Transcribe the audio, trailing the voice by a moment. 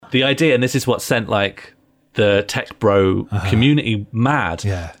The idea, and this is what sent like the tech bro community mad,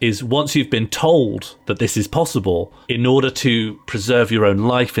 is once you've been told that this is possible, in order to preserve your own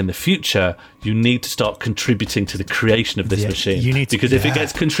life in the future, you need to start contributing to the creation of this machine. You need to, because if it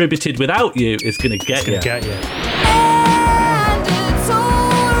gets contributed without you, it's going to get you.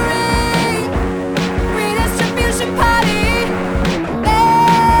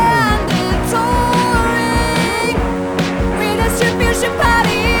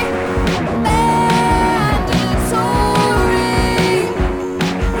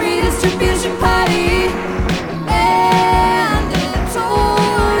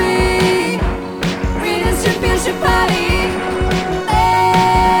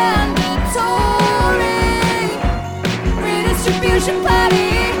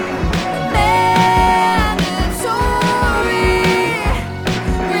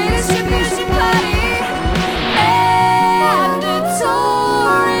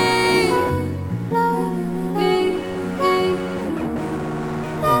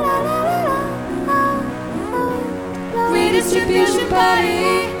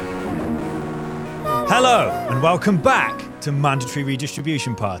 Hello and welcome back to Mandatory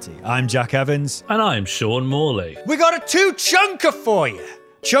Redistribution Party. I'm Jack Evans. And I'm Sean Morley. We got a two-chunker for you.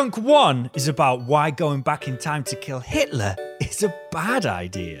 Chunk 1 is about why going back in time to kill Hitler is a bad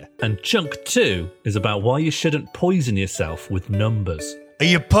idea. And chunk 2 is about why you shouldn't poison yourself with numbers. Are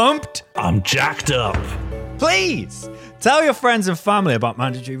you pumped? I'm jacked up. Please tell your friends and family about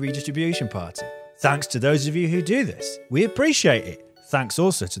Mandatory Redistribution Party. Thanks to those of you who do this. We appreciate it. Thanks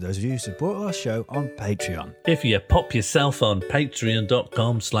also to those of you who support our show on Patreon. If you pop yourself on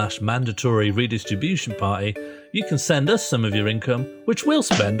patreon.com/mandatory redistribution party, you can send us some of your income, which we'll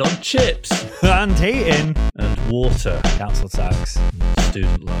spend on chips. And heating. And water. Council tax. And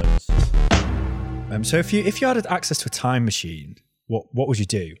student loans. So if you had access to a time machine, what would you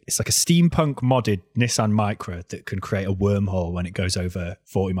do? It's like a steampunk modded Nissan Micra that can create a wormhole when it goes over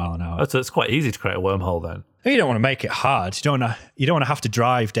 40 mile an hour. Oh, so it's quite easy to create a wormhole then. You don't want to make it hard. You don't want to have to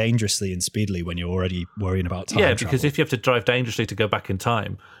drive dangerously and speedily when you're already worrying about time travel. Because if you have to drive dangerously to go back in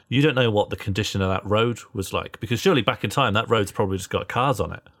time, you don't know what the condition of that road was like. Because surely back in time, that road's probably just got cars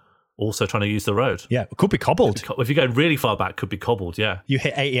on it, also trying to use the road. Yeah, it could be cobbled. If you go really far back, it could be cobbled, yeah. You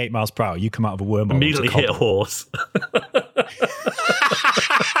hit 88 miles per hour, you come out of a wormhole. Immediately hit a horse.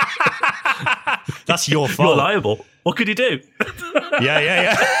 That's your fault. You're liable. What could you do?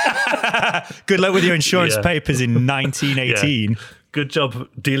 Yeah. Good luck with your insurance papers in 1918. Yeah. Good job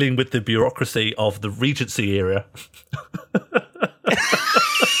dealing with the bureaucracy of the Regency era.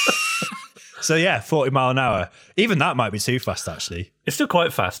 So 40 mile an hour. Even that might be too fast, actually. It's still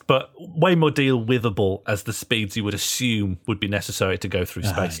quite fast, but way more deal withable as the speeds you would assume would be necessary to go through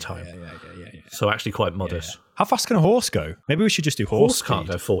space-time. Yeah. So actually quite modest. Yeah. How fast can a horse go? Maybe we should just do horse speed. Can't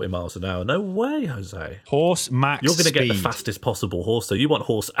go 40 miles an hour. No way, Jose. Horse max You're going to get the speed. fastest possible horse, though. You want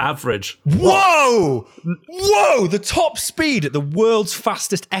horse average. Whoa! The top speed at the world's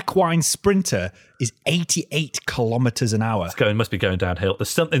fastest equine sprinter is 88 kilometers an hour. Must be going downhill. There's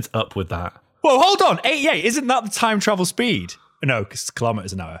something's up with that. Whoa, hold on. 88, isn't that the time travel speed? No, because it's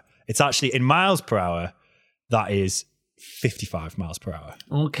kilometers an hour. It's actually in miles per hour. That is 55 miles per hour.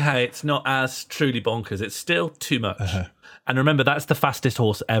 Okay, it's not as truly bonkers. It's still too much. And remember, that's the fastest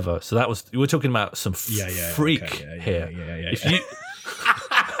horse ever. So we're talking about some freak here. If you,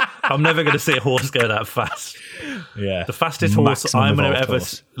 I'm never going to see a horse go that fast. Yeah, the fastest horse I'm going to ever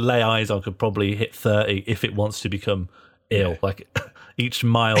lay eyes on could probably hit 30 if it wants to become ill. Like each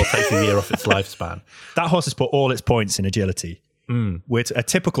mile takes a year off its lifespan. That horse has put all its points in agility. Which a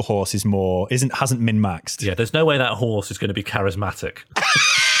typical horse hasn't min-maxed. Yeah, there's no way that horse is going to be charismatic.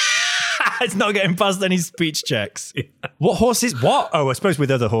 It's not getting past any speech checks. Yeah. What horse is what? Oh, I suppose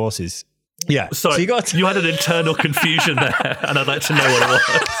with other horses. Yeah. Sorry, so you had an internal confusion there, and I'd like to know what it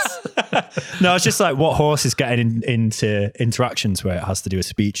was. No, it's just like what horse is getting into interactions where it has to do a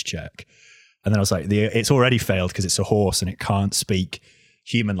speech check. And then I was like, it's already failed because it's a horse and it can't speak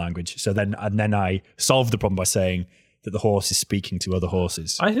human language. So then I solved the problem by saying that the horse is speaking to other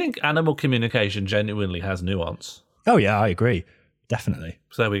horses. I think animal communication genuinely has nuance. Oh, yeah, I agree. Definitely.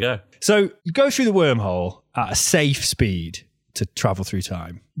 So there we go. So you go through the wormhole at a safe speed to travel through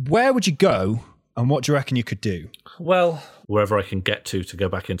time. Where would you go and what do you reckon you could do? Well, wherever I can get to go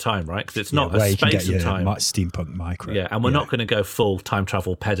back in time, right? Because it's not a space and time. Steampunk micro. Yeah, and we're not going to go full time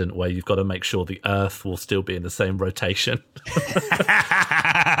travel pedant where you've got to make sure the Earth will still be in the same rotation.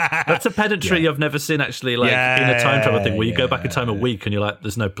 That's a pedantry I've never seen actually, like in a time travel thing where you go back in time a week and you're like,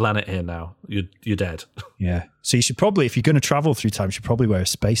 there's no planet here now. You're dead. Yeah. So you should probably, if you're going to travel through time, you should probably wear a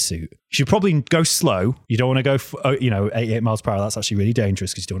spacesuit. You should probably go slow. You don't want to go, 88 miles per hour. That's actually really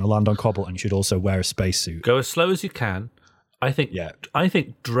dangerous because you don't want to land on cobble, and you should also wear a spacesuit. Go as slow as you can. I think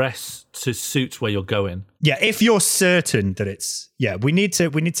dress to suit where you're going. Yeah, if you're certain that it's we need to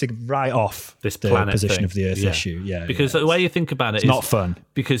write off this the planet position thing. of the Earth issue. Yeah, because the way you think about it is not fun.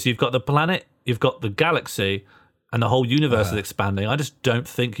 Because you've got the planet, you've got the galaxy, and the whole universe is expanding. I just don't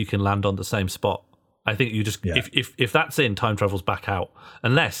think you can land on the same spot. I think you just if that's in, time travel's back out.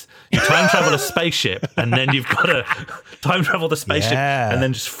 Unless you time travel a spaceship and then you've got to time travel the spaceship and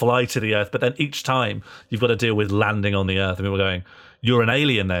then just fly to the Earth. But then each time you've got to deal with landing on the Earth, and people going, "You're an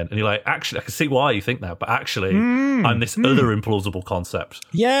alien then," and you're like, "Actually, I can see why you think that, but actually, I'm this other implausible concept."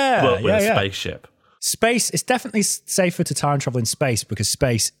 But with a spaceship. Space, it's definitely safer to time travel in space because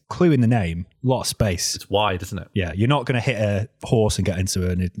space, clue in the name, a lot of space. It's wide, isn't it? Yeah, you're not going to hit a horse and get into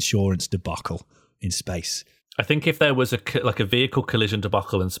an insurance debacle in space. I think if there was a vehicle collision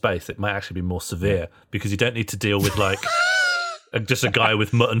debacle in space, it might actually be more severe because you don't need to deal with like just a guy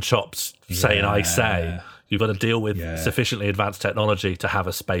with mutton chops saying "I say." You've got to deal with sufficiently advanced technology to have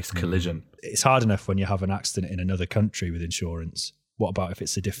a space collision. It's hard enough when you have an accident in another country with insurance. What about if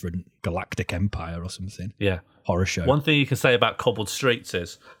it's a different galactic empire or something? Yeah. Horror show. One thing you can say about cobbled streets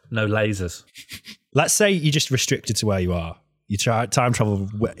is no lasers. Let's say you're just restricted to where you are. You try time travel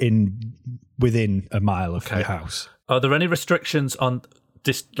within a mile of your house. Are there any restrictions on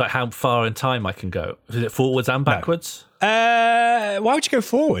like how far in time I can go? Is it forwards and backwards? Why would you go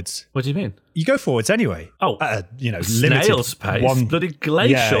forwards? What do you mean? You go forwards anyway. Oh, snail's pace. Bloody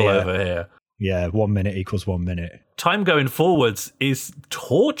glacial over here. Yeah, 1 minute equals 1 minute. Time going forwards is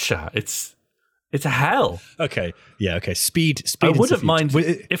torture. It's a hell. Okay. Yeah, okay. Speed. I wouldn't mind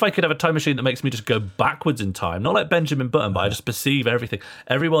if I could have a time machine that makes me just go backwards in time. Not like Benjamin Button, but I just perceive everything.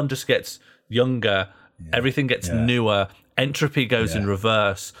 Everyone just gets younger. Everything gets newer. Entropy goes in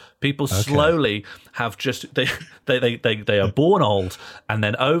reverse. People slowly have just they are born old, and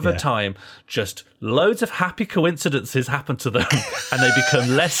then over time, just loads of happy coincidences happen to them, and they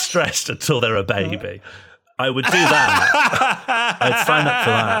become less stressed until they're a baby. I would do that. I'd sign up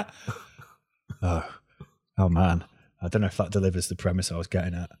for that. Oh man, I don't know if that delivers the premise I was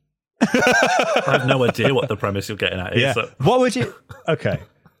getting at. I have no idea what the premise you're getting at is. Yeah. So. What would you? Okay.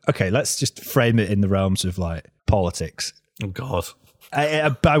 Let's just frame it in the realms of like politics. Oh God.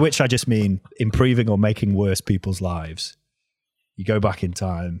 By which I just mean improving or making worse people's lives. You go back in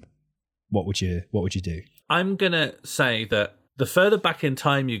time. What would you do? I'm gonna say that the further back in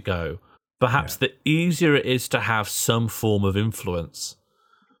time you go, perhaps the easier it is to have some form of influence.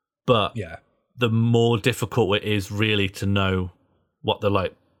 But the more difficult it is really to know what the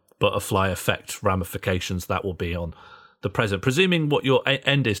like butterfly effect ramifications that will be on the present. Presuming what your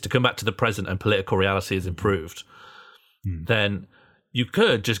end is to come back to the present and political reality is improved, then you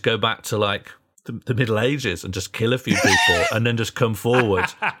could just go back to like the Middle Ages and just kill a few people and then just come forward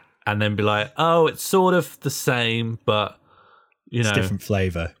and then be like, oh, it's sort of the same, but you know, it's different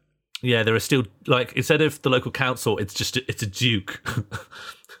flavour. Yeah, there are still like instead of the local council, it's a duke.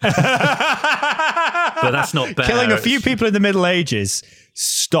 But that's not bad. Killing a few people in the Middle Ages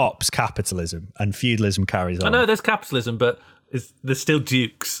stops capitalism and feudalism carries on. I know there's capitalism, but there's still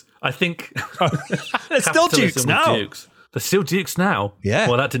dukes. I think there's still dukes now. There's still dukes now. Yeah.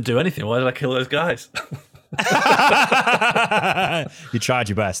 Well, that didn't do anything. Why did I kill those guys? You tried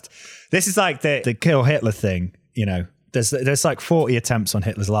your best. This is like the kill Hitler thing. You know, there's like 40 attempts on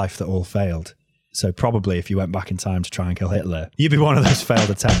Hitler's life that all failed. So probably if you went back in time to try and kill Hitler, you'd be one of those failed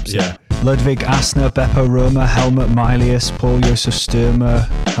attempts. Yeah. Ludwig Asner, Beppo Römer, Helmut Milius, Paul Josef Stürmer,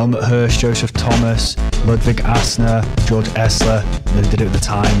 Helmut Hirsch, Joseph Thomas, Ludwig Asner, George Esler, they did it with the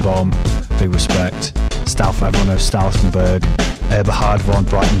time bomb, big respect. Everyone knows Stauffenberg, Eberhard von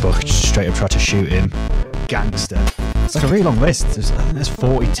Breitenbuch straight up tried to shoot him. Gangster. It's like a really long list. There's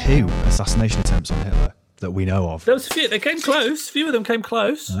 42 assassination attempts on Hitler that we know of. There was a few. They came close. A few of them came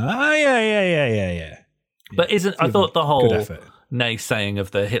close. Yeah. But I thought the whole naysaying of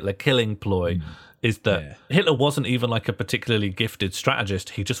the Hitler killing ploy is that Hitler wasn't even like a particularly gifted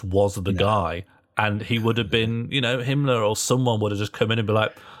strategist. He just was the guy. And he would have been, Himmler or someone would have just come in and be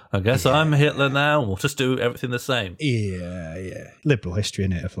like, I guess I'm Hitler now. We'll just do everything the same. Yeah. Liberal history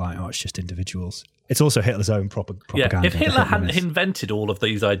in it of like, it's just individuals. It's also Hitler's own propaganda. Yeah, if Hitler hadn't invented all of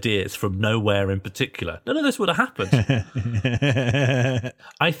these ideas from nowhere in particular, none of this would have happened.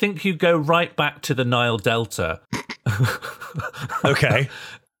 I think you go right back to the Nile Delta. Okay.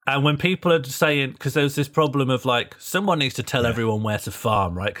 And when people are saying, because there's this problem of like, someone needs to tell everyone where to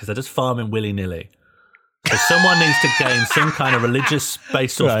farm, right? Because they're just farming willy-nilly. So someone needs to gain some kind of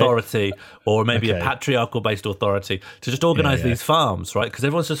religious-based authority, or maybe a patriarchal-based authority, to just organise these farms, right? Because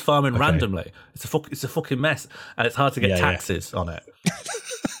everyone's just farming randomly. It's a fucking mess, and it's hard to get taxes on it.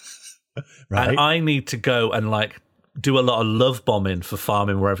 Right. And I need to go and like do a lot of love bombing for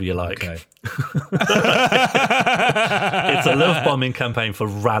farming wherever you like. Okay. It's a love bombing campaign for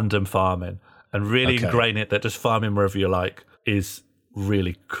random farming, and really ingrain it that just farming wherever you like is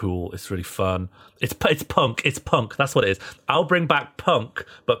really cool. It's really fun. It's punk. It's punk. That's what it is. I'll bring back punk,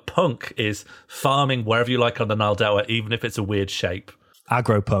 but punk is farming wherever you like on the Nile Delta, even if it's a weird shape.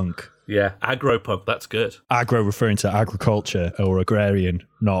 Agro-punk. Yeah, agro-punk. That's good. Agro referring to agriculture or agrarian,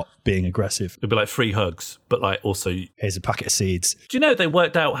 not being aggressive. It'd be like free hugs, but like also... Here's a packet of seeds. Do you know they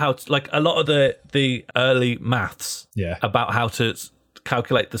worked out how to, like a lot of the early maths about how to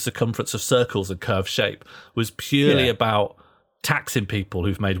calculate the circumference of circles and curved shape was purely about taxing people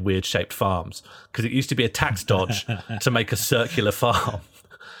who've made weird shaped farms, because it used to be a tax dodge to make a circular farm.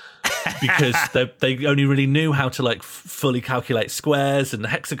 Because they only really knew how to like fully calculate squares and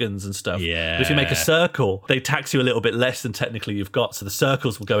hexagons and stuff. Yeah. But if you make a circle, they tax you a little bit less than technically you've got. So the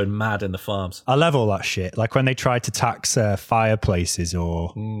circles were going mad in the farms. I love all that shit. Like when they tried to tax fireplaces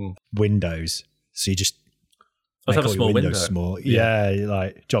or windows. So you just let's have a small window. Small. Yeah,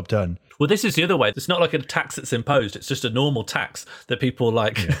 like job done. Well, this is the other way. It's not like a tax that's imposed. It's just a normal tax that people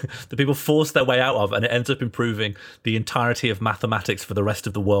that people force their way out of, and it ends up improving the entirety of mathematics for the rest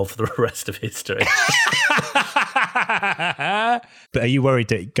of the world, for the rest of history. But are you worried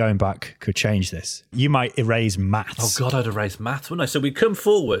that going back could change this? You might erase maths. Oh God, I'd erase maths, wouldn't I? So we come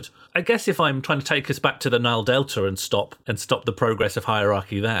forward. I guess if I'm trying to take us back to the Nile Delta and stop the progress of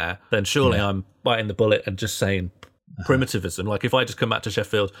hierarchy there, then surely I'm biting the bullet and just saying primitivism. Like if I just come back to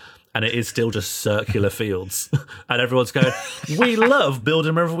Sheffield and it is still just circular fields and everyone's going, we love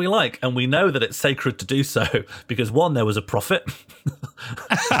building wherever we like, and we know that it's sacred to do so because one, there was a prophet who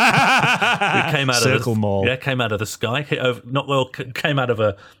came out Circle Mall. Yeah, came out of the sky, came out of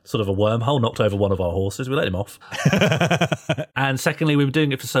a sort of a wormhole, knocked over one of our horses, we let him off. And secondly, we were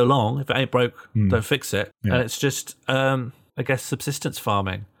doing it for so long, if it ain't broke, don't fix it. And it's just I guess subsistence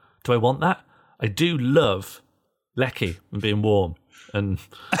farming. Do I want that? I do love lecky and being warm and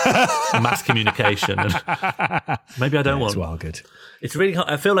mass communication. And maybe I don't want. It's well good. It's really hard.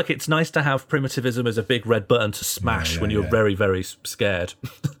 I feel like it's nice to have primitivism as a big red button to smash when you're very, very scared.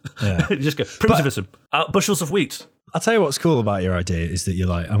 You just go, primitivism, bushels of wheat. I'll tell you what's cool about your idea is that you're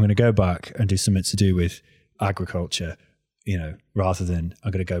like, I'm going to go back and do something to do with agriculture, rather than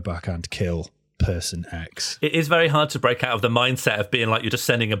I'm going to go back and kill person X. It is very hard to break out of the mindset of being like you're just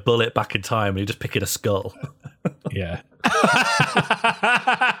sending a bullet back in time and you're just picking a skull. Yeah.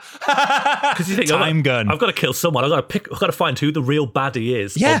 Because you think, time gun. I've got to kill someone. I've got to find who the real baddie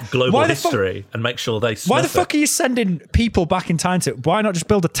is of global history and make sure they snuff Why the fuck are you sending people back in time to... Why not just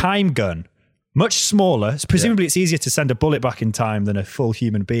build a time gun? Much smaller. Presumably it's easier to send a bullet back in time than a full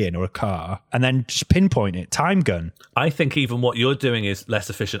human being or a car, and then just pinpoint it. Time gun. I think even what you're doing is less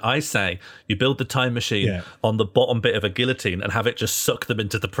efficient. I say you build the time machine on the bottom bit of a guillotine and have it just suck them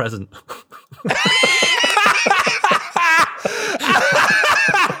into the present.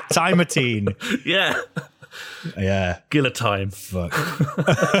 Time-a-tine. Yeah. Yeah. Guillotine. Fuck.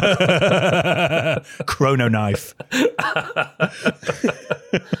 Chrono knife.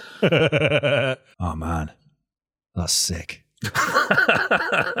 Oh, man. That's sick.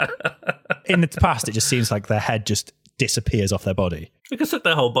 In the past, it just seems like their head just disappears off their body. You can suck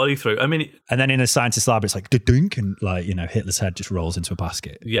their whole body through. I mean, and then in a scientist's lab, it's like dunk, and like Hitler's head just rolls into a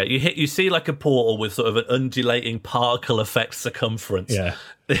basket. Yeah, you see like a portal with sort of an undulating particle effect circumference. Yeah,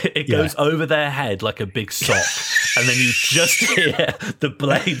 it goes over their head like a big sock, and then you just hear the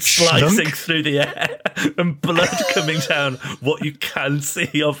blade slicing through the air and blood coming down what you can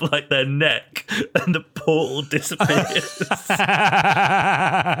see of like their neck, and the portal disappears.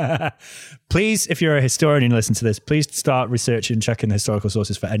 Please, if you're a historian and listen to this, please start researching and checking the historical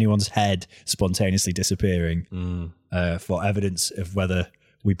sources for anyone's head spontaneously disappearing for evidence of whether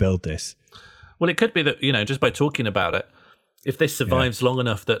we build this. Well, it could be that, just by talking about it, if this survives long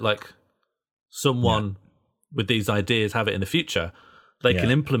enough that like someone with these ideas have it in the future, they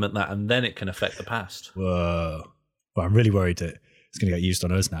can implement that and then it can affect the past. Whoa. Well, I'm really worried that it's going to get used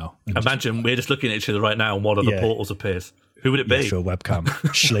on us now. Imagine we're just looking at each other right now and one of the portals appears. Who would it be? Through a webcam.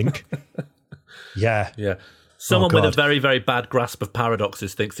 Schlink. Yeah. Yeah. Someone with a very, very bad grasp of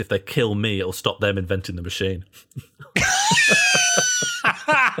paradoxes thinks if they kill me, it'll stop them inventing the machine.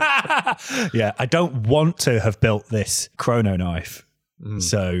 Yeah, I don't want to have built this chrono knife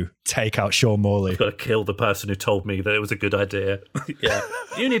So take out Sean Morley. I've got to kill the person who told me that it was a good idea. Yeah.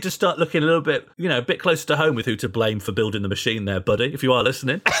 You need to start looking a little bit, a bit closer to home with who to blame for building the machine there, buddy, if you are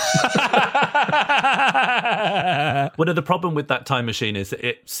listening. One of the problem with that time machine is that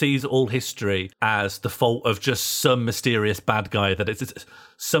it sees all history as the fault of just some mysterious bad guy, that it's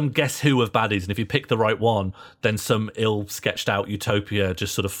some guess who of baddies, and if you pick the right one, then some ill sketched out utopia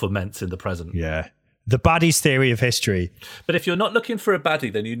just sort of ferments in the present. Yeah. The baddies theory of history. But if you're not looking for a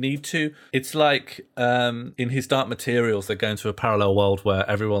baddie, then you need to... It's like in his Dark Materials, they're going to a parallel world where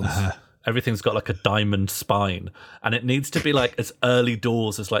everything's got like a diamond spine, and it needs to be like as early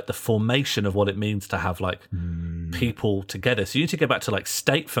doors as like the formation of what it means to have like people together. So you need to go back to like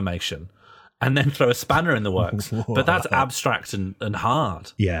state formation and then throw a spanner in the works. But that's abstract and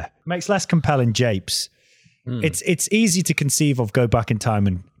hard. Yeah. Makes less compelling japes. It's easy to conceive of go back in time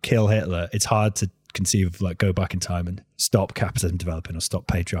and kill Hitler. It's hard to conceive of like go back in time and stop capitalism developing or stop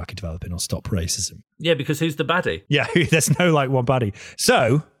patriarchy developing or stop racism. Yeah, because who's the baddie? Yeah, there's no like one baddie.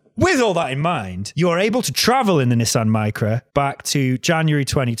 So with all that in mind, you are able to travel in the Nissan Micra back to January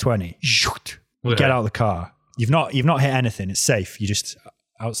 2020. Get out of the car. You've not hit anything. It's safe. You just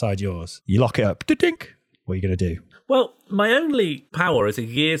outside yours. You lock it up. Dink. What are you going to do? Well, my only power is a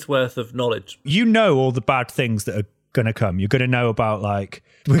year's worth of knowledge. You know all the bad things that are going to come. You're going to know about like,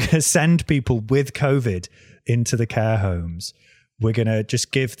 we're going to send people with COVID into the care homes. We're going to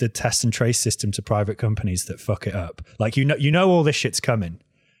just give the test and trace system to private companies that fuck it up. Like, you know all this shit's coming.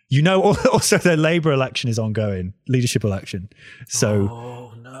 You know also the Labour election is ongoing, leadership election. So,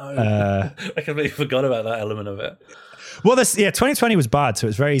 oh no, I completely forgot about that element of it. Well, 2020 was bad, so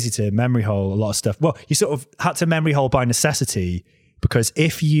it's very easy to memory hole a lot of stuff. Well, you sort of had to memory hole by necessity, because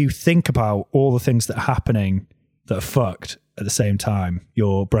if you think about all the things that are happening that are fucked at the same time,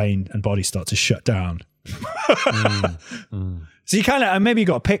 your brain and body start to shut down. So you kind of, maybe you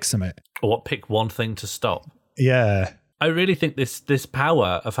got to pick something. Or pick one thing to stop. Yeah. I really think this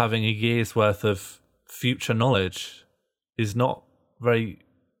power of having a year's worth of future knowledge is not very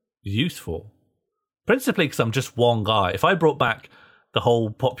useful. Principally because I'm just one guy. If I brought back the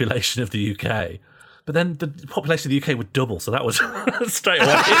whole population of the UK, but then the population of the UK would double, so that was straight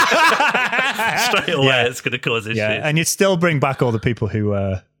away. It's going to cause issues. Yeah, and you'd still bring back all the people who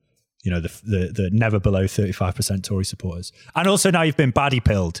the never below 35% Tory supporters. And also now you've been baddie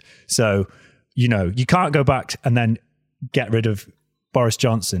pilled, so you can't go back and then get rid of Boris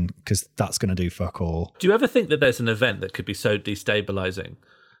Johnson, because that's going to do fuck all. Do you ever think that there's an event that could be so destabilizing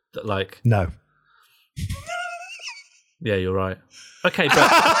that like... No. Yeah, you're right. Okay, but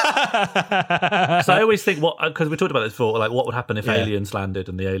because I always think because we talked about this before, like what would happen if aliens landed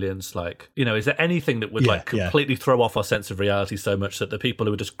and the aliens, like, is there anything that would completely throw off our sense of reality so much that the people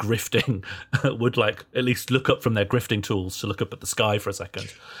who are just grifting would like at least look up from their grifting tools to look up at the sky for a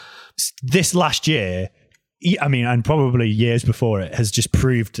second? This last year, I mean, and probably years before it, has just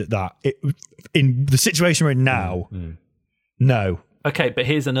proved that in the situation we're in now, no. Okay, but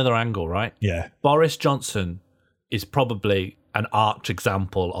here's another angle, right? Yeah. Boris Johnson is probably an arch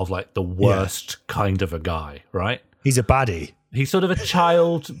example of like the worst kind of a guy, right? He's a baddie. He's sort of a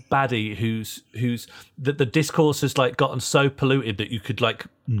child baddie who's that the discourse has like gotten so polluted that you could like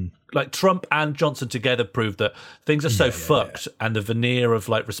Trump and Johnson together prove that things are so fucked and the veneer of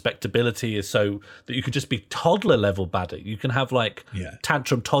like respectability is so that you could just be toddler level baddie. You can have like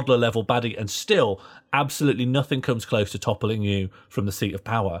tantrum toddler level baddie and still absolutely nothing comes close to toppling you from the seat of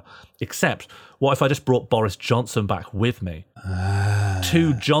power. Except, what if I just brought Boris Johnson back with me?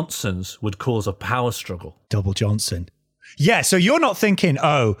 Two Johnsons would cause a power struggle. Double Johnson. Yeah, so you're not thinking,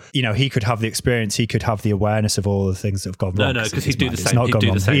 he could have the experience, he could have the awareness of all the things that have gone wrong. No, because he'd do the same. He'd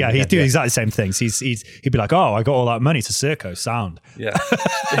do the same. Yeah, he'd do exactly the same things. He'd be like, oh, I got all that money to Serco, sound. Yeah.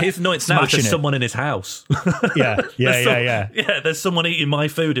 His annoyance now is there's someone in his house. Yeah. Yeah, there's someone eating my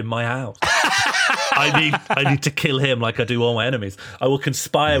food in my house. I need to kill him like I do all my enemies. I will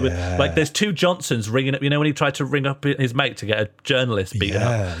conspire with, like, there's two Johnsons ringing up, when he tried to ring up his mate to get a journalist beaten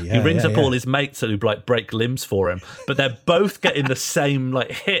up. He rings up all his mates who like break limbs for him, but they're both getting the same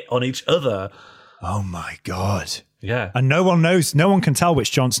like hit on each other. Oh my God. Yeah. And no one can tell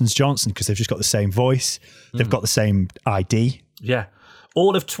which Johnson's Johnson because they've just got the same voice. They've got the same ID. Yeah.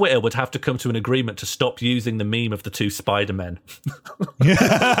 All of Twitter would have to come to an agreement to stop using the meme of the two Spider-Men.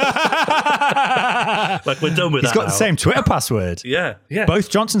 Like, we're done with that. He's got the same Twitter password. Yeah. Both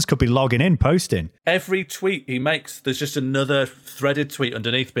Johnsons could be logging in, posting. Every tweet he makes, there's just another threaded tweet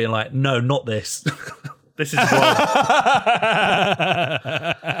underneath being like, no, not this. This is wrong.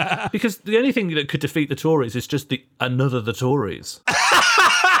 Because the only thing that could defeat the Tories is just the Tories.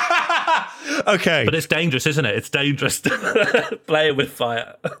 Okay. But it's dangerous, isn't it? It's dangerous playing with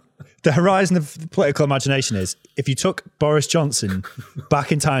fire. The horizon of political imagination is, if you took Boris Johnson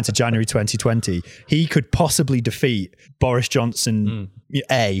back in time to January 2020, he could possibly defeat Boris Johnson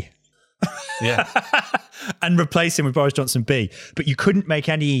A. Yeah. And replace him with Boris Johnson B. But you couldn't make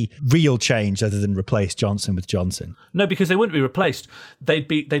any real change other than replace Johnson with Johnson. No, because they wouldn't be replaced. They'd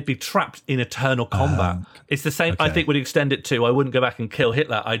be trapped in eternal combat. It's the same. Okay. I think we'd extend it to, I wouldn't go back and kill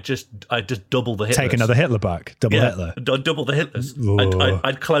Hitler. I'd just double the Hitlers. Take another Hitler back. Hitler. Double the Hitlers.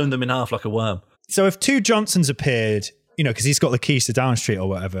 I'd clone them in half like a worm. So if two Johnsons appeared, because he's got the keys to Down Street or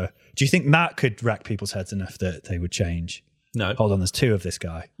whatever, do you think that could wreck people's heads enough that they would change? No. Hold on, there's two of this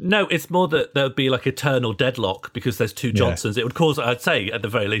guy. No, it's more that there would be like eternal deadlock because there's two Johnsons. It would cause, I'd say, at the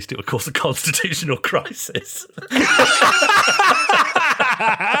very least, it would cause a constitutional crisis.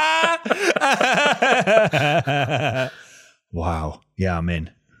 Wow. Yeah, I'm in.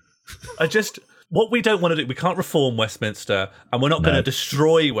 What we don't want to do, we can't reform Westminster, and we're not going to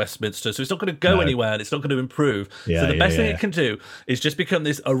destroy Westminster, so it's not going to go anywhere and it's not going to improve. So the best thing it can do is just become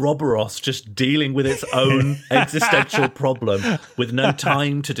this Ouroboros, just dealing with its own existential problem with no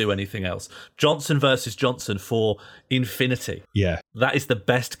time to do anything else. Johnson versus Johnson for infinity. Yeah. That is the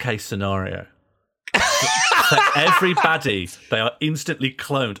best case scenario. For every baddie, they are instantly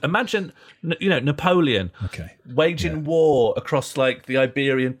cloned. Imagine, Napoleon waging war across like the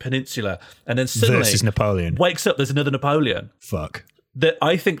Iberian Peninsula, and then suddenly versus Napoleon wakes up. There's another Napoleon. Fuck.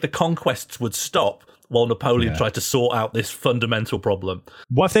 I think the conquests would stop while Napoleon tried to sort out this fundamental problem.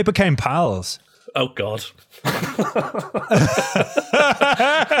 What if they became pals? Oh God.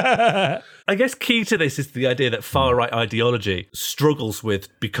 I guess key to this is the idea that far-right ideology struggles with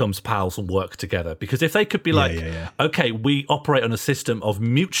becomes pals and work together. Because if they could be okay, we operate on a system of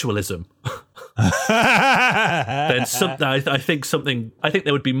mutualism, then I think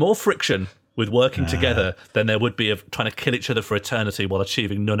there would be more friction with working together than there would be of trying to kill each other for eternity while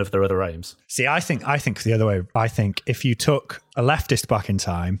achieving none of their other aims. See, I think the other way. I think if you took a leftist back in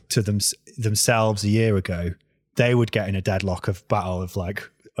time to themselves a year ago, they would get in a deadlock of battle of like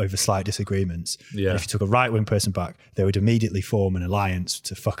over slight disagreements. Yeah. And if you took a right-wing person back, they would immediately form an alliance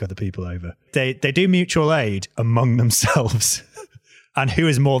to fuck other people over. They do mutual aid among themselves. And who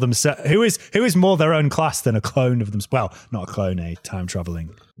is more their own class than a clone of them? Well, not a clone, a time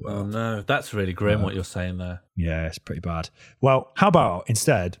traveling. Well, no, that's really grim what you're saying there. Yeah, it's pretty bad. Well, how about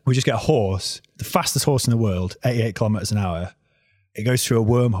instead we just get a horse, the fastest horse in the world, 88 kilometers an hour. It goes through a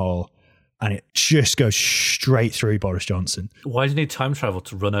wormhole and it just goes straight through Boris Johnson. Why do you need time travel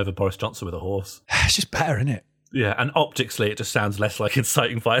to run over Boris Johnson with a horse? It's just better, isn't it? Yeah, and optically it just sounds less like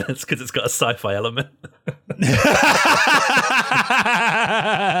inciting violence because it's got a sci-fi element.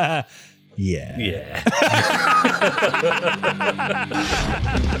 Yeah.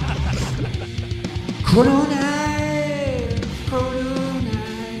 Chrono knife,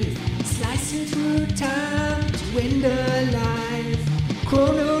 slicing through time to end a life.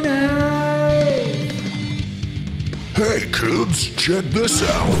 Chrono knife. Hey kids, check this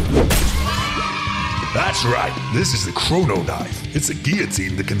out. That's right, this is the Chrono Knife. It's a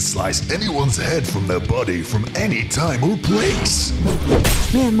guillotine that can slice anyone's head from their body from any time or place.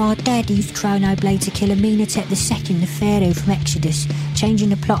 Me and my dad used Chrono Blade to kill Amenhotep II, the pharaoh from Exodus, changing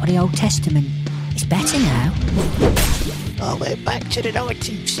the plot of the Old Testament. It's better now. I went back to the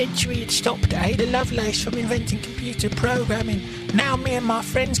 19th century and stopped Ada Lovelace from inventing computer programming. Now me and my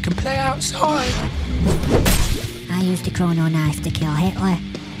friends can play outside. I used the Chrono Knife to kill Hitler.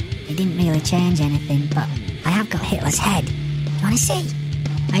 It didn't really change anything, but I have got Hitler's head. Do you want to see?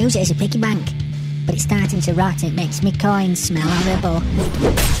 I use it as a piggy bank, but it's starting to rot. It makes me coins smell horrible.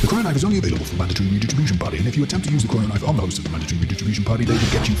 The Chrono Knife is only available for the Mandatory Redistribution Party, and if you attempt to use the Chrono Knife on the host of the Mandatory Redistribution Party, they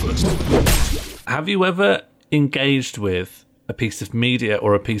will get you first. Have you ever engaged with a piece of media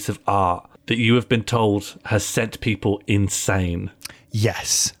or a piece of art that you have been told has sent people insane?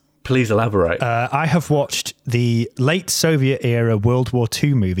 Yes. Please elaborate. I have watched the late Soviet-era World War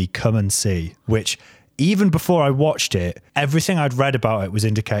II movie Come and See, which even before I watched it, everything I'd read about it was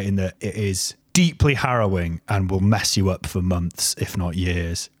indicating that it is deeply harrowing and will mess you up for months, if not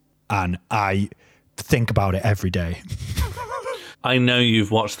years. And I think about it every day. I know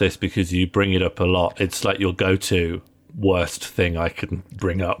you've watched this because you bring it up a lot. It's like your go-to worst thing I can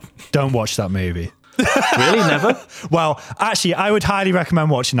bring up. Don't watch that movie. Really? Never? Well, actually, I would highly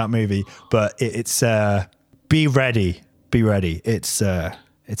recommend watching that movie, but it's be ready. Be ready. It's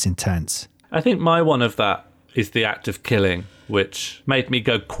intense. I think my one of that is The Act of Killing, which made me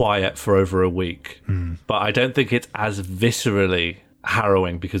go quiet for over a week. But I don't think it's as viscerally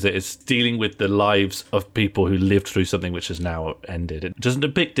harrowing because it is dealing with the lives of people who lived through something which has now ended. It doesn't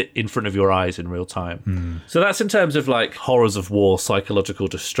depict it in front of your eyes in real time. So that's in terms of like horrors of war, psychological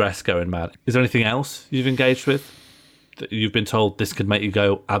distress going mad. Is there anything else you've engaged with that you've been told this could make you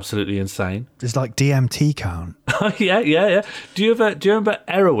go absolutely insane? There's like DMT count. Yeah. Do you remember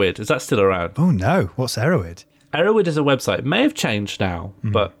Erowid? Is that still around? Oh no, what's Erowid? Erowid is a website. It may have changed now,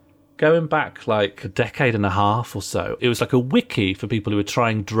 but going back like a decade and a half or so, it was like a wiki for people who were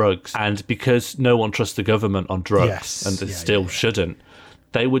trying drugs. And because no one trusts the government on drugs, and they still shouldn't,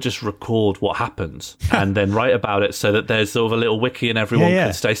 they would just record what happens and then write about it so that there's sort of a little wiki and everyone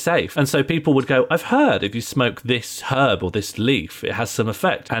can stay safe. And so people would go, I've heard if you smoke this herb or this leaf, it has some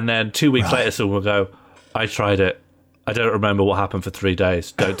effect. And then 2 weeks later, someone will go, I tried it. I don't remember what happened for 3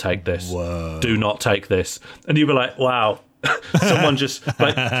 days. Don't take this. Whoa. Do not take this. And you'd be like, wow. Someone just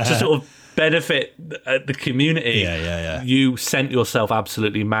like to sort of benefit the community. You sent yourself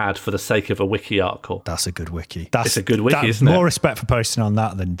absolutely mad for the sake of a wiki article. That's a good wiki. It's a good wiki, isn't it? More respect for posting on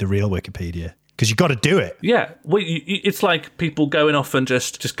that than the real Wikipedia. Because you've got to do it. Yeah, well, it's like people going off and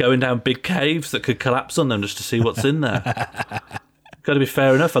just going down big caves that could collapse on them just to see what's in there. Got to be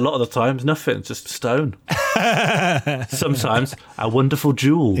fair enough. A lot of the times, nothing, just stone. Sometimes a wonderful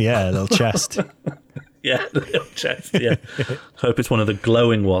jewel. Yeah, a little chest. Yeah, the little chest, yeah. Hope it's one of the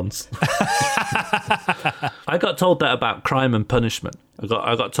glowing ones. I got told that about Crime and Punishment. I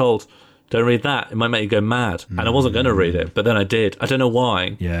got told, don't read that. It might make you go mad. And I wasn't going to read it, but then I did. I don't know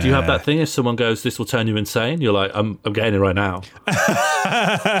why. Yeah. Do you have that thing? If someone goes, this will turn you insane, you're like, I'm getting it right now.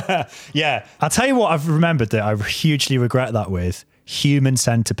 Yeah. I'll tell you what I've remembered that I hugely regret that with. Human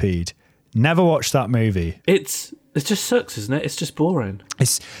Centipede. Never watched that movie. It just sucks, isn't it? It's just boring.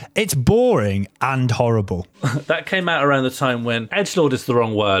 It's boring and horrible. That came out around the time when edgelord is the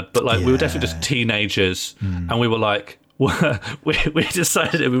wrong word, but like we were definitely just teenagers, and we were like, we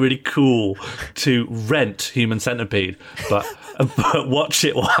decided it'd be really cool to rent Human Centipede, but watch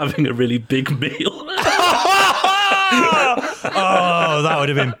it while having a really big meal. Oh, that would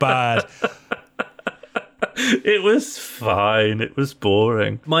have been bad. It was fine. It was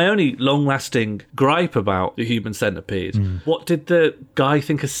boring. My only long-lasting gripe about the Human Centipede, what did the guy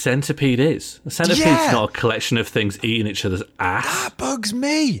think a centipede is? A centipede's not a collection of things eating each other's ass. That bugs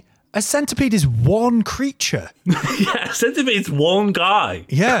me. A centipede is one creature. Yeah, a centipede's one guy.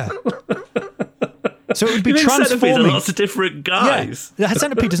 Yeah. So it would be Centipedes transforming. are lots of different guys. Yeah. The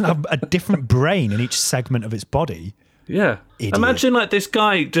centipede doesn't have a different brain in each segment of its body. Yeah. Idiot. Imagine like this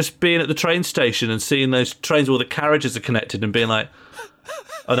guy just being at the train station and seeing those trains where all the carriages are connected and being like,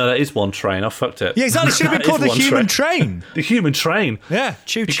 oh no, that is one train. I fucked it. Yeah, exactly. It should have been called the human train. The human train. Yeah,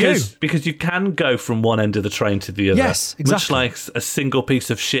 choo-choo. Because you can go from one end of the train to the other. Yes, exactly. Much like a single piece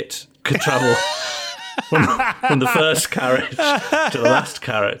of shit could travel from the first carriage to the last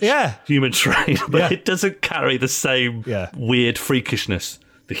carriage. Yeah. Human train. But it doesn't carry the same weird freakishness.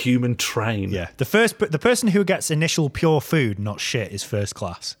 The human train. Yeah. The person who gets initial pure food, not shit, is first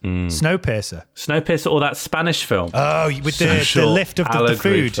class. Snowpiercer. Snowpiercer or that Spanish film. Oh, with the lift of the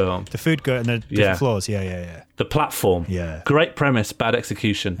food. Film. The food go and the different floors. Yeah. The Platform. Yeah. Great premise, bad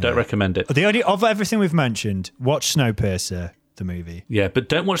execution. Don't recommend it. The only of everything we've mentioned, watch Snowpiercer, the movie. Yeah, but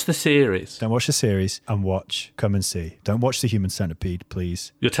don't watch the series. Don't watch the series and watch Come and See. Don't watch The Human Centipede,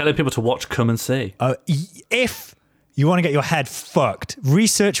 please. You're telling people to watch Come and See. If you want to get your head fucked,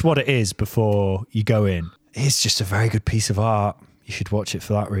 research what it is before you go in. It's just a very good piece of art. You should watch it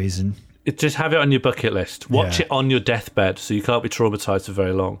for that reason. Just have it on your bucket list. Watch it on your deathbed so you can't be traumatized for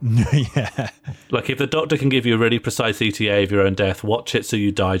very long. Yeah. Like if the doctor can give you a really precise ETA of your own death, watch it so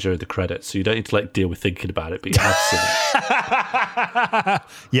you die during the credits. So you don't need to like deal with thinking about it, but you have seen it.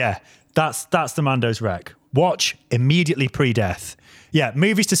 Yeah, that's the Mando's Rec. Watch immediately pre-death. Yeah,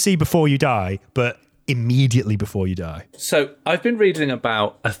 movies to see before you die, but immediately before you die. So I've been reading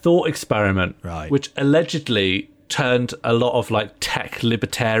about a thought experiment, which allegedly turned a lot of like tech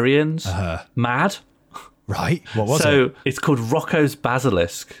libertarians mad. Right. What was it? So it's called Rocco's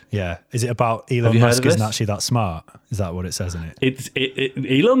Basilisk. Yeah. Is it about Elon Musk isn't actually that smart? Is that what it says in it?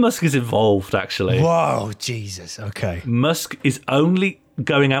 Elon Musk is involved, actually. Whoa, Jesus. Okay. Musk is only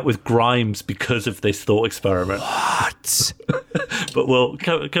going out with Grimes because of this thought experiment. What? But we'll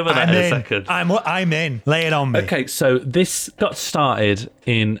cover that in a second. I'm in. Lay it on me. Okay, so this got started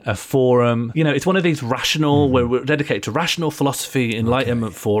in a forum. You know, it's one of these rational, where we're dedicated to rational philosophy,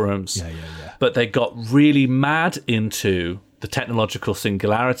 enlightenment forums. Yeah. But they got really mad into the technological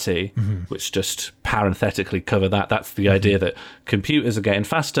singularity, which just parenthetically cover that. That's the idea that computers are getting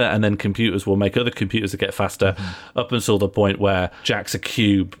faster and then computers will make other computers that get faster up until the point where Jack's a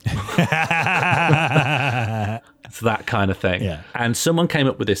cube. It's that kind of thing. Yeah. And someone came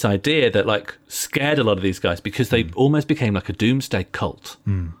up with this idea that like scared a lot of these guys because they almost became like a doomsday cult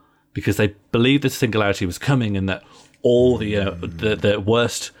because they believed the singularity was coming and that all the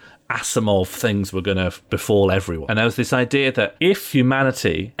worst Asimov things were going to befall everyone. And there was this idea that if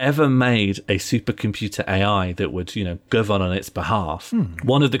humanity ever made a supercomputer AI that would, govern on its behalf,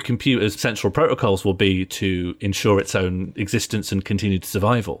 one of the computer's central protocols will be to ensure its own existence and continued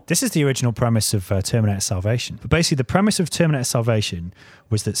survival. This is the original premise of Terminator Salvation. But basically, the premise of Terminator Salvation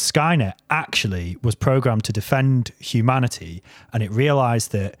was that Skynet actually was programmed to defend humanity, and it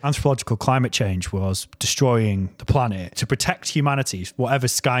realized that anthropological climate change was destroying the planet. To protect humanity, whatever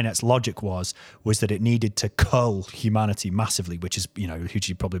Skynet's logic was that it needed to cull humanity massively, which is,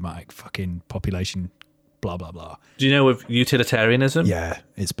 hugely problematic. Fucking population, blah, blah, blah. Do you know of utilitarianism? Yeah,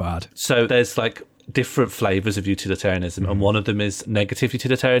 it's bad. So there's like different flavors of utilitarianism, and one of them is negative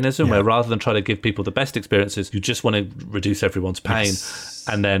utilitarianism, where rather than try to give people the best experiences, you just want to reduce everyone's pain.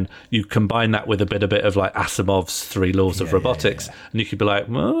 And then you combine that with a bit of like Asimov's 3 laws of robotics, and you could be like,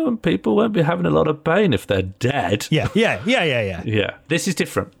 well, people won't be having a lot of pain if they're dead. Yeah. This is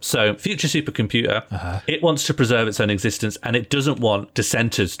different. So future supercomputer, it wants to preserve its own existence, and it doesn't want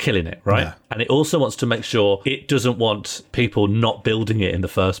dissenters killing it, right? Yeah. And it also wants to make sure it doesn't want people not building it in the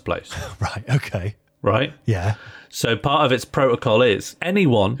first place. Right, okay. Right? Yeah. So part of its protocol is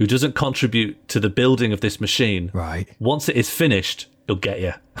anyone who doesn't contribute to the building of this machine, right, once it is finished, it'll get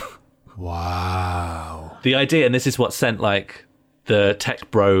you. Wow. The idea, and this is what sent like the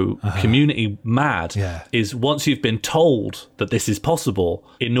tech bro community mad, is once you've been told that this is possible,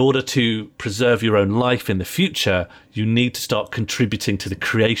 in order to preserve your own life in the future, you need to start contributing to the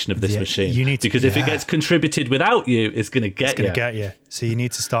creation of this machine. You need to, because if it gets contributed without you, it's going to get you. It's going to get you. So you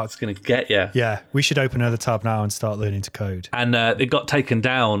need to start. It's going to get you. Yeah, we should open another tab now and start learning to code. And it got taken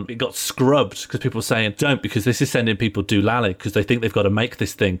down. It got scrubbed because people were saying, don't, because this is sending people doolally because they think they've got to make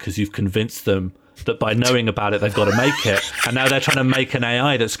this thing because you've convinced them that by knowing about it, they've got to make it. And now they're trying to make an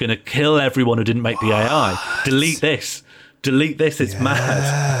AI that's going to kill everyone who didn't make the AI. Delete this. It's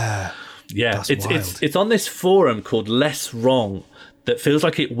mad. Yeah, it's on this forum called Less Wrong that feels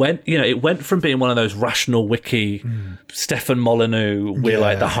like it went from being one of those rational wiki, Stefan Molyneux, we're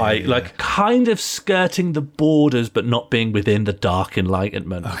like the high, like kind of skirting the borders, but not being within the dark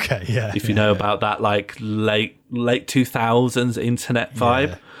enlightenment. Okay, yeah. If you know about that, like late 2000s internet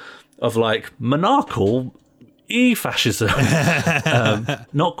vibe of like monarchical fascism,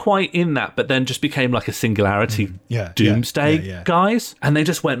 not quite in that, but then just became like a singularity doomsday guys, and they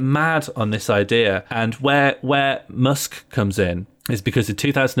just went mad on this idea. And where Musk comes in is because in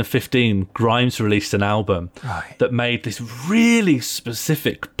 2015 Grimes released an album that made this really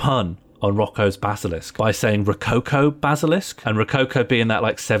specific pun on Rocco's Basilisk by saying Rococo Basilisk, and Rococo being that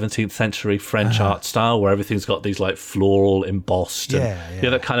like 17th century French art style where everything's got these like floral embossed and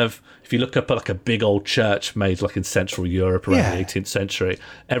that kind of, if you look up at like a big old church made like in Central Europe around the 18th century,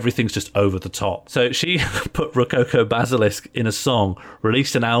 everything's just over the top. So she put Rococo Basilisk in a song,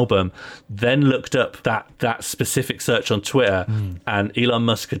 released an album, then looked up that specific search on Twitter, and Elon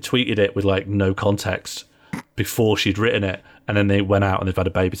Musk had tweeted it with like no context before she'd written it, and then they went out and they've had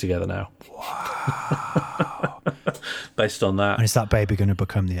a baby together now. Wow. Based on that. And is that baby going to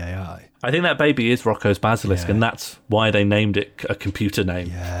become the AI? I think that baby is Rocco's Basilisk, and that's why they named it a computer name.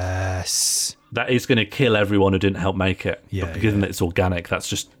 Yes. That is going to kill everyone who didn't help make it. But because it's organic, that's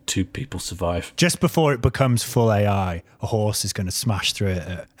just 2 people survive. Just before it becomes full AI, a horse is going to smash through it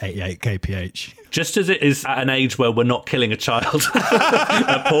at 88 kph. Just as it is at an age where we're not killing a child,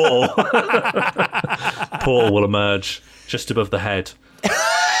 a portal will emerge just above the head.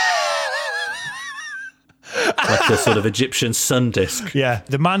 Like a sort of Egyptian sun disk. Yeah,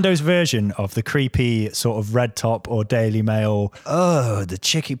 the Mando's version of the creepy sort of Red Top or Daily Mail, oh, the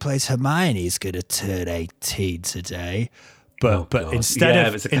chick who plays Hermione is going to turn 18 today. But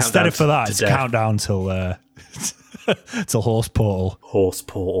instead of for that, it's a countdown till Horse Portal. Horse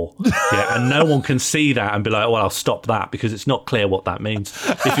Portal. Yeah, and no one can see that and be like, well, I'll stop that, because it's not clear what that means.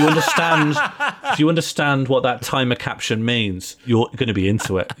 If you understand what that timer caption means, you're going to be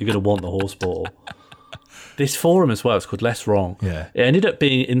into it. You're going to want the Horse Portal. This forum as well, it's called Less Wrong. Yeah. It ended up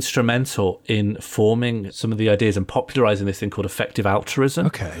being instrumental in forming some of the ideas and popularising this thing called effective altruism.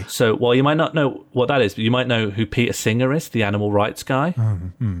 Okay. So while you might not know what that is, but you might know who Peter Singer is, the animal rights guy.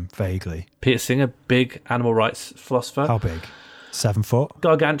 Vaguely. Peter Singer, big animal rights philosopher. How big? 7 foot?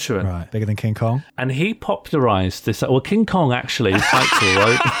 Gargantuan. Right. Bigger than King Kong? And he popularised this. Well, King Kong actually, his height's all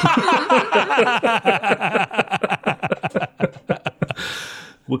right.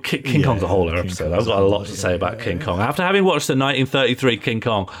 Well, King Kong's a whole other episode. I've got a lot to say about King Kong. After having watched the 1933 King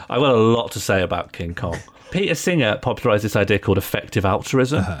Kong, I've got a lot to say about King Kong. Peter Singer popularised this idea called effective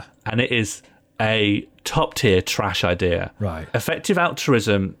altruism, and it is a top-tier trash idea. Right. Effective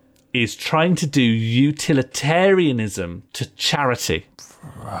altruism is trying to do utilitarianism to charity.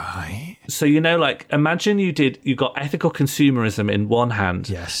 Right. So, imagine you got ethical consumerism in one hand.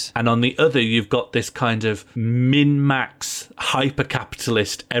 Yes. And on the other, you've got this kind of min-max,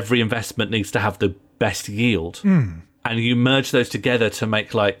 hyper-capitalist, every investment needs to have the best yield. And you merge those together to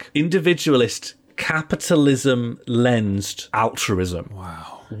make individualist, capitalism-lensed altruism.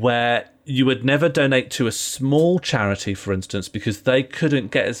 Wow. Where you would never donate to a small charity, for instance, because they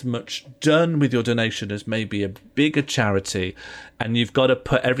couldn't get as much done with your donation as maybe a bigger charity. And you've got to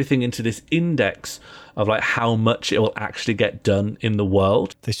put everything into this index of how much it will actually get done in the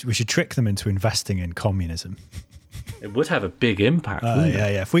world. We should trick them into investing in communism. It would have a big impact.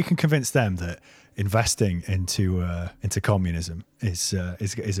 Yeah. If we can convince them that investing into communism is a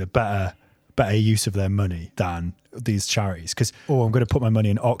better use of their money than these charities, because I'm going to put my money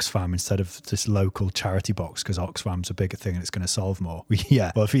in Oxfam instead of this local charity box because Oxfam's a bigger thing and it's going to solve more.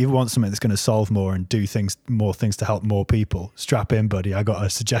 Well, if you want something that's going to solve more and do more things to help more people, strap in, buddy. I got a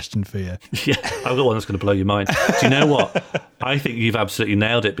suggestion for you. Yeah, I've got one that's going to blow your mind. Do you know what? I think you've absolutely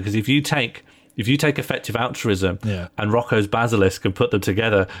nailed it, because if you take effective altruism and Rocco's Basilisk and put them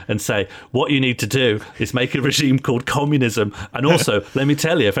together and say, what you need to do is make a regime called communism. And also, let me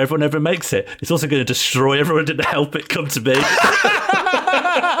tell you, if everyone ever makes it, it's also going to destroy everyone to help it come to be.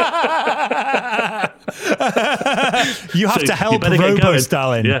 You have to help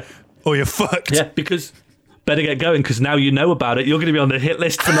Robo-Stalin. Yeah. Or you're fucked. Yeah, because better get going, because now you know about it. You're going to be on the hit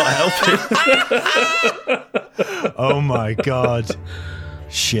list for not helping. Oh my God.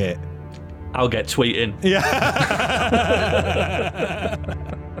 Shit. I'll get tweeting. Yeah.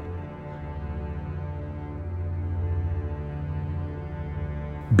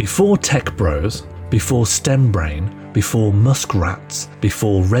 Before Tech Bros, before STEM Brain, before Muskrats,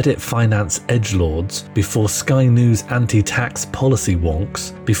 before Reddit finance edgelords, before Sky News anti-tax policy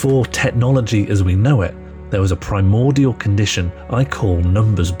wonks, before technology as we know it, there was a primordial condition I call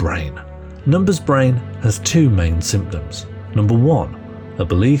numbers brain. Numbers brain has two main symptoms. Number one, a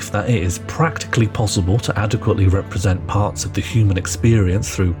belief that it is practically possible to adequately represent parts of the human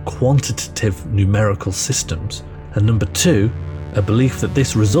experience through quantitative numerical systems. And number two, a belief that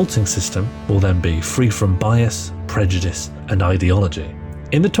this resulting system will then be free from bias, prejudice, and ideology.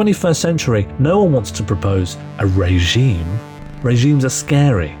 In the 21st century, no one wants to propose a regime. Regimes are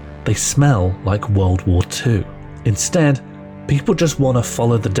scary. They smell like World War II. Instead, people just want to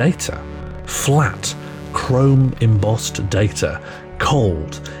follow the data. Flat, chrome-embossed data.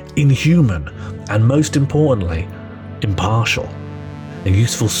 Cold, inhuman, and most importantly, impartial. A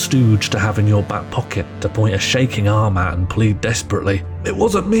useful stooge to have in your back pocket to point a shaking arm at and plead desperately, "It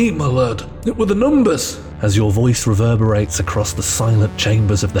wasn't me, my lad, it were the numbers," as your voice reverberates across the silent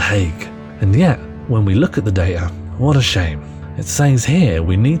chambers of The Hague. And yet, when we look at the data, what a shame. It says here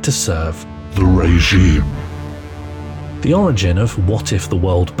we need to serve the regime. The origin of what if the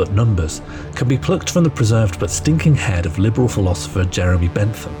world but numbers can be plucked from the preserved but stinking head of liberal philosopher Jeremy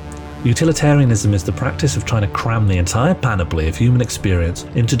Bentham. Utilitarianism is the practice of trying to cram the entire panoply of human experience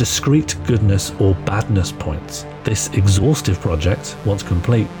into discrete goodness or badness points. This exhaustive project, once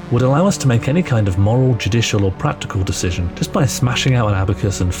complete, would allow us to make any kind of moral, judicial or practical decision just by smashing out an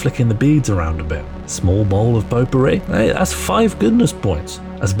abacus and flicking the beads around a bit. Small bowl of potpourri? Hey, that's 5 goodness points.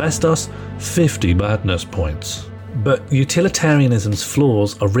 Asbestos? 50 badness points. But utilitarianism's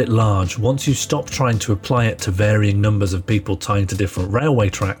flaws are writ large once you stop trying to apply it to varying numbers of people tying to different railway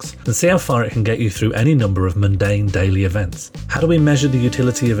tracks and see how far it can get you through any number of mundane daily events. How do we measure the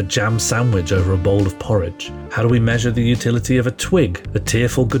utility of a jam sandwich over a bowl of porridge? How do we measure the utility of a twig, a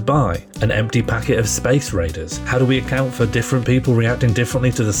tearful goodbye, an empty packet of Space Raiders? How do we account for different people reacting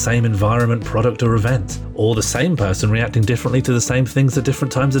differently to the same environment, product or event? Or the same person reacting differently to the same things at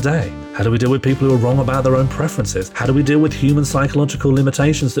different times of day? How do we deal with people who are wrong about their own preferences? How do we deal with human psychological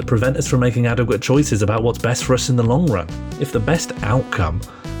limitations that prevent us from making adequate choices about what's best for us in the long run? If the best outcome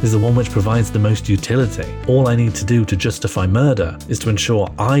is the one which provides the most utility, all I need to do to justify murder is to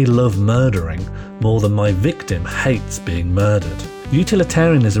ensure I love murdering more than my victim hates being murdered.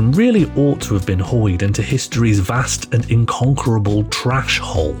 Utilitarianism really ought to have been hoyed into history's vast and inconquerable trash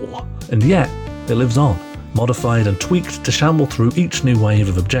hole. And yet, it lives on, modified and tweaked to shamble through each new wave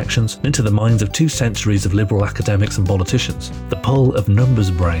of objections into the minds of 2 centuries of liberal academics and politicians. The pull of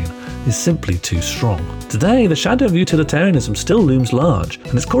numbers brain is simply too strong. Today, the shadow of utilitarianism still looms large,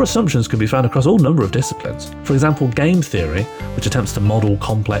 and its core assumptions can be found across all number of disciplines. For example, game theory, which attempts to model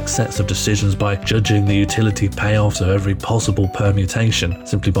complex sets of decisions by judging the utility payoffs of every possible permutation,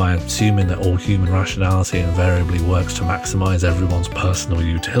 simply by assuming that all human rationality invariably works to maximize everyone's personal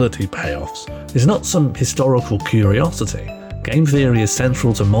utility payoffs, is not some historical curiosity. Game theory is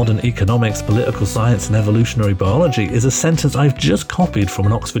central to modern economics, political science, and evolutionary biology is a sentence I've just copied from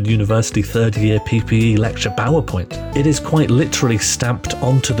an Oxford University third-year PPE lecture PowerPoint. It is quite literally stamped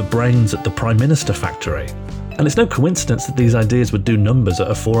onto the brains at the Prime Minister factory. And it's no coincidence that these ideas would do numbers at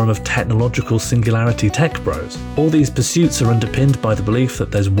a forum of technological singularity tech bros. All these pursuits are underpinned by the belief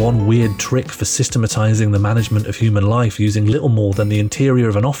that there's one weird trick for systematizing the management of human life using little more than the interior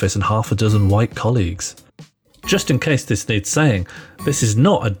of an office and half a dozen white colleagues. Just in case this needs saying, this is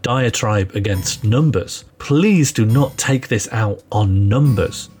not a diatribe against numbers. Please do not take this out on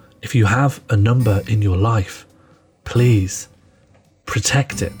numbers. If you have a number in your life, please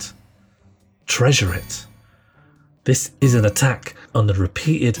protect it. Treasure it. This is an attack on the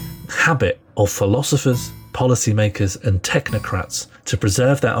repeated habit of philosophers, policymakers and technocrats to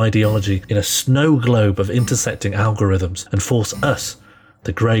preserve their ideology in a snow globe of intersecting algorithms and force us,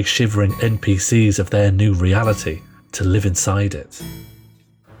 the grey shivering NPCs of their new reality, to live inside it.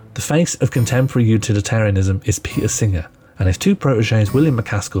 The face of contemporary utilitarianism is Peter Singer, and his 2 protégés William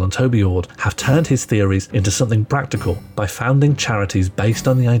MacAskill and Toby Ord have turned his theories into something practical by founding charities based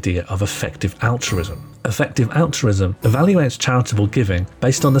on the idea of effective altruism. Effective altruism evaluates charitable giving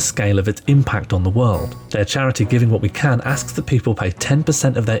based on the scale of its impact on the world. Their charity Giving What We Can asks that people pay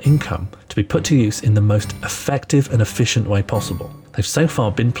 10% of their income to be put to use in the most effective and efficient way possible. They've so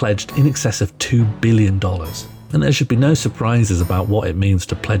far been pledged in excess of $2 billion. And there should be no surprises about what it means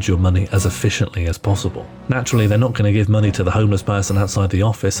to pledge your money as efficiently as possible. Naturally, they're not going to give money to the homeless person outside the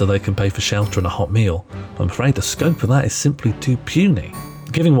office so they can pay for shelter and a hot meal. I'm afraid the scope of that is simply too puny.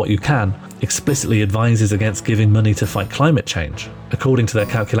 Giving What You Can explicitly advises against giving money to fight climate change. According to their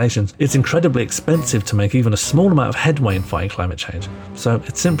calculations, it's incredibly expensive to make even a small amount of headway in fighting climate change, so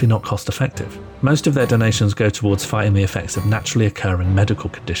it's simply not cost effective. Most of their donations go towards fighting the effects of naturally occurring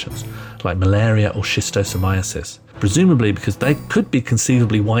medical conditions, like malaria or schistosomiasis, presumably because they could be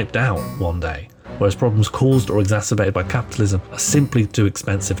conceivably wiped out one day, whereas problems caused or exacerbated by capitalism are simply too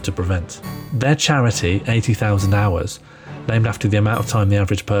expensive to prevent. Their charity, 80,000 Hours, named after the amount of time the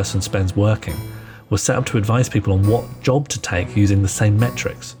average person spends working, was set up to advise people on what job to take using the same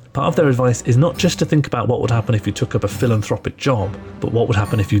metrics. Part of their advice is not just to think about what would happen if you took up a philanthropic job, but what would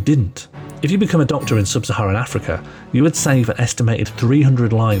happen if you didn't. If you become a doctor in sub-Saharan Africa, you would save an estimated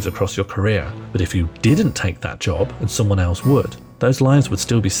 300 lives across your career, but if you didn't take that job and someone else would, those lives would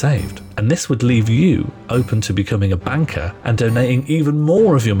still be saved. And this would leave you open to becoming a banker and donating even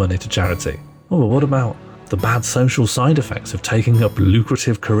more of your money to charity. Oh, but what about the bad social side effects of taking up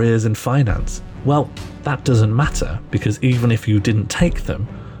lucrative careers in finance? Well, that doesn't matter, because even if you didn't take them,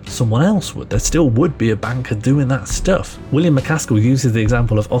 someone else would. There still would be a banker doing that stuff. William MacAskill uses the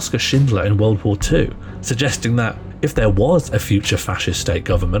example of Oskar Schindler in World War II, suggesting that if there was a future fascist state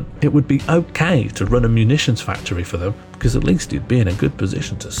government, it would be okay to run a munitions factory for them, because at least you'd be in a good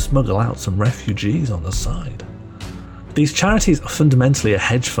position to smuggle out some refugees on the side. These charities are fundamentally a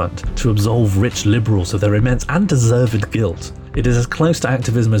hedge fund to absolve rich liberals of their immense and deserved guilt. It is as close to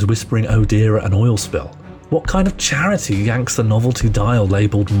activism as whispering "oh dear" at an oil spill. What kind of charity yanks the novelty dial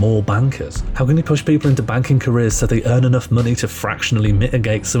labelled more bankers? How can you push people into banking careers so they earn enough money to fractionally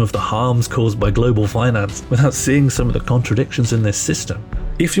mitigate some of the harms caused by global finance without seeing some of the contradictions in this system?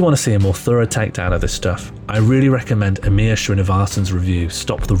 If you want to see a more thorough takedown of this stuff, I really recommend Amir Srinivasan's review,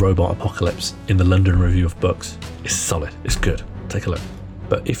 Stop the Robot Apocalypse, in the London Review of Books. It's solid, it's good, take a look.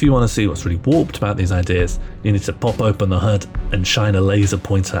 But if you want to see what's really warped about these ideas, you need to pop open the hood and shine a laser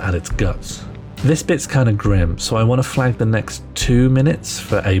pointer at its guts. This bit's kind of grim, so I want to flag the next 2 minutes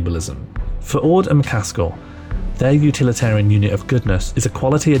for ableism. For Ord and MacAskill, their utilitarian unit of goodness is a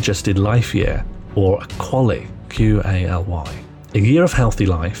quality-adjusted life year, or a QALY, Q-A-L-Y. A year of healthy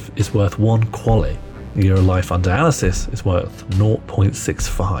life is worth 1 QALY. A year of life on dialysis is worth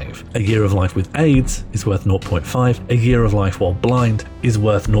 0.65. A year of life with AIDS is worth 0.5. A year of life while blind is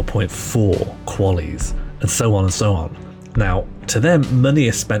worth 0.4 QALYs, and so on and so on. Now, to them, money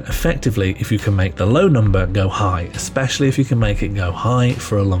is spent effectively if you can make the low number go high, especially if you can make it go high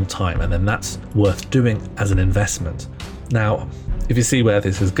for a long time, and then that's worth doing as an investment. Now, If you see where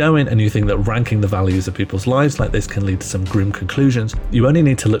this is going and you think that ranking the values of people's lives like this can lead to some grim conclusions, you only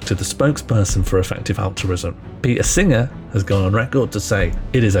need to look to the spokesperson for effective altruism. Peter Singer has gone on record to say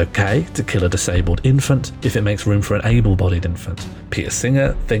it is okay to kill a disabled infant if it makes room for an able-bodied infant. Peter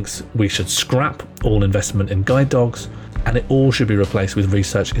Singer thinks we should scrap all investment in guide dogs and it all should be replaced with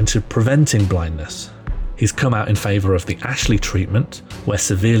research into preventing blindness. He's come out in favour of the Ashley treatment, where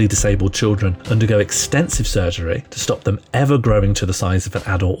severely disabled children undergo extensive surgery to stop them ever growing to the size of an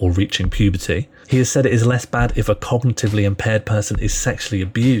adult or reaching puberty. He has said it is less bad if a cognitively impaired person is sexually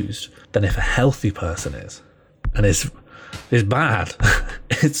abused than if a healthy person is. And it's bad.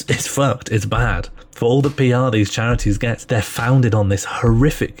 It's fucked. It's bad. For all the PR these charities get, they're founded on this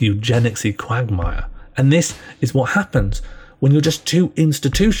horrific eugenicsy quagmire. And this is what happens when you're just too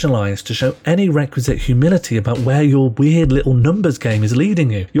institutionalized to show any requisite humility about where your weird little numbers game is leading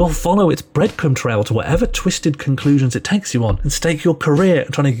you. You'll follow its breadcrumb trail to whatever twisted conclusions it takes you on and stake your career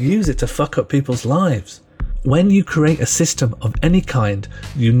trying to use it to fuck up people's lives. When you create a system of any kind,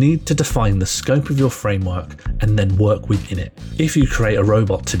 you need to define the scope of your framework and then work within it. If you create a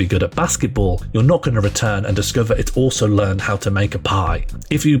robot to be good at basketball, you're not going to return and discover it's also learned how to make a pie.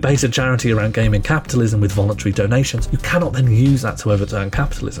 If you base a charity around gaming capitalism with voluntary donations, you cannot then use that to overturn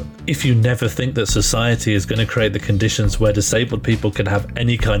capitalism. If you never think that society is going to create the conditions where disabled people can have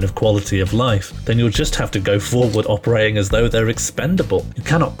any kind of quality of life, then you'll just have to go forward operating as though they're expendable. You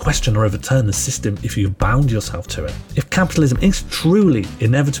cannot question or overturn the system if you've bound yourself to it. If capitalism is truly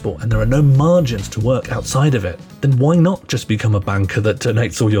inevitable and there are no margins to work outside of it, then why not just become a banker that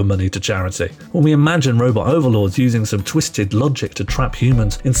donates all your money to charity? When we imagine robot overlords using some twisted logic to trap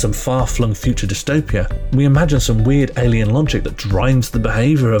humans in some far-flung future dystopia, we imagine some weird alien logic that drives the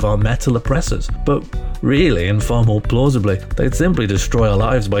behaviour of our metal oppressors. But really, and far more plausibly, they'd simply destroy our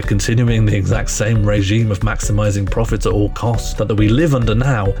lives by continuing the exact same regime of maximising profits at all costs that we live under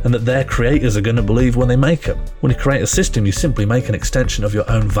now and that their creators are going to believe when they make them. When you create a system, you simply make an extension of your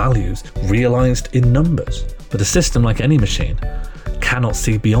own values, realised in numbers. But a system, like any machine, cannot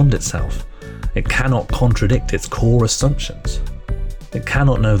see beyond itself. It cannot contradict its core assumptions. It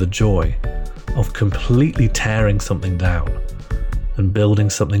cannot know the joy of completely tearing something down and building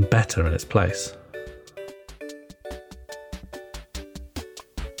something better in its place.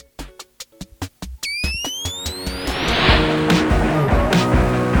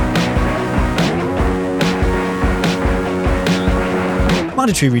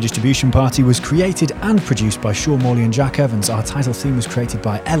 Mandatory Redistribution Party was created and produced by Sean Morley and Jack Evans. Our title theme was created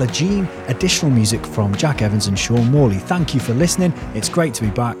by Ella Jean. Additional music from Jack Evans and Sean Morley. Thank you for listening. It's great to be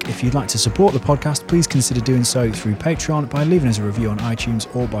back. If you'd like to support the podcast, please consider doing so through Patreon, by leaving us a review on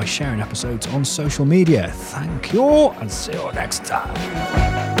iTunes, or by sharing episodes on social media. Thank you, and see you next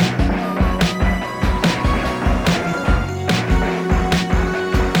time.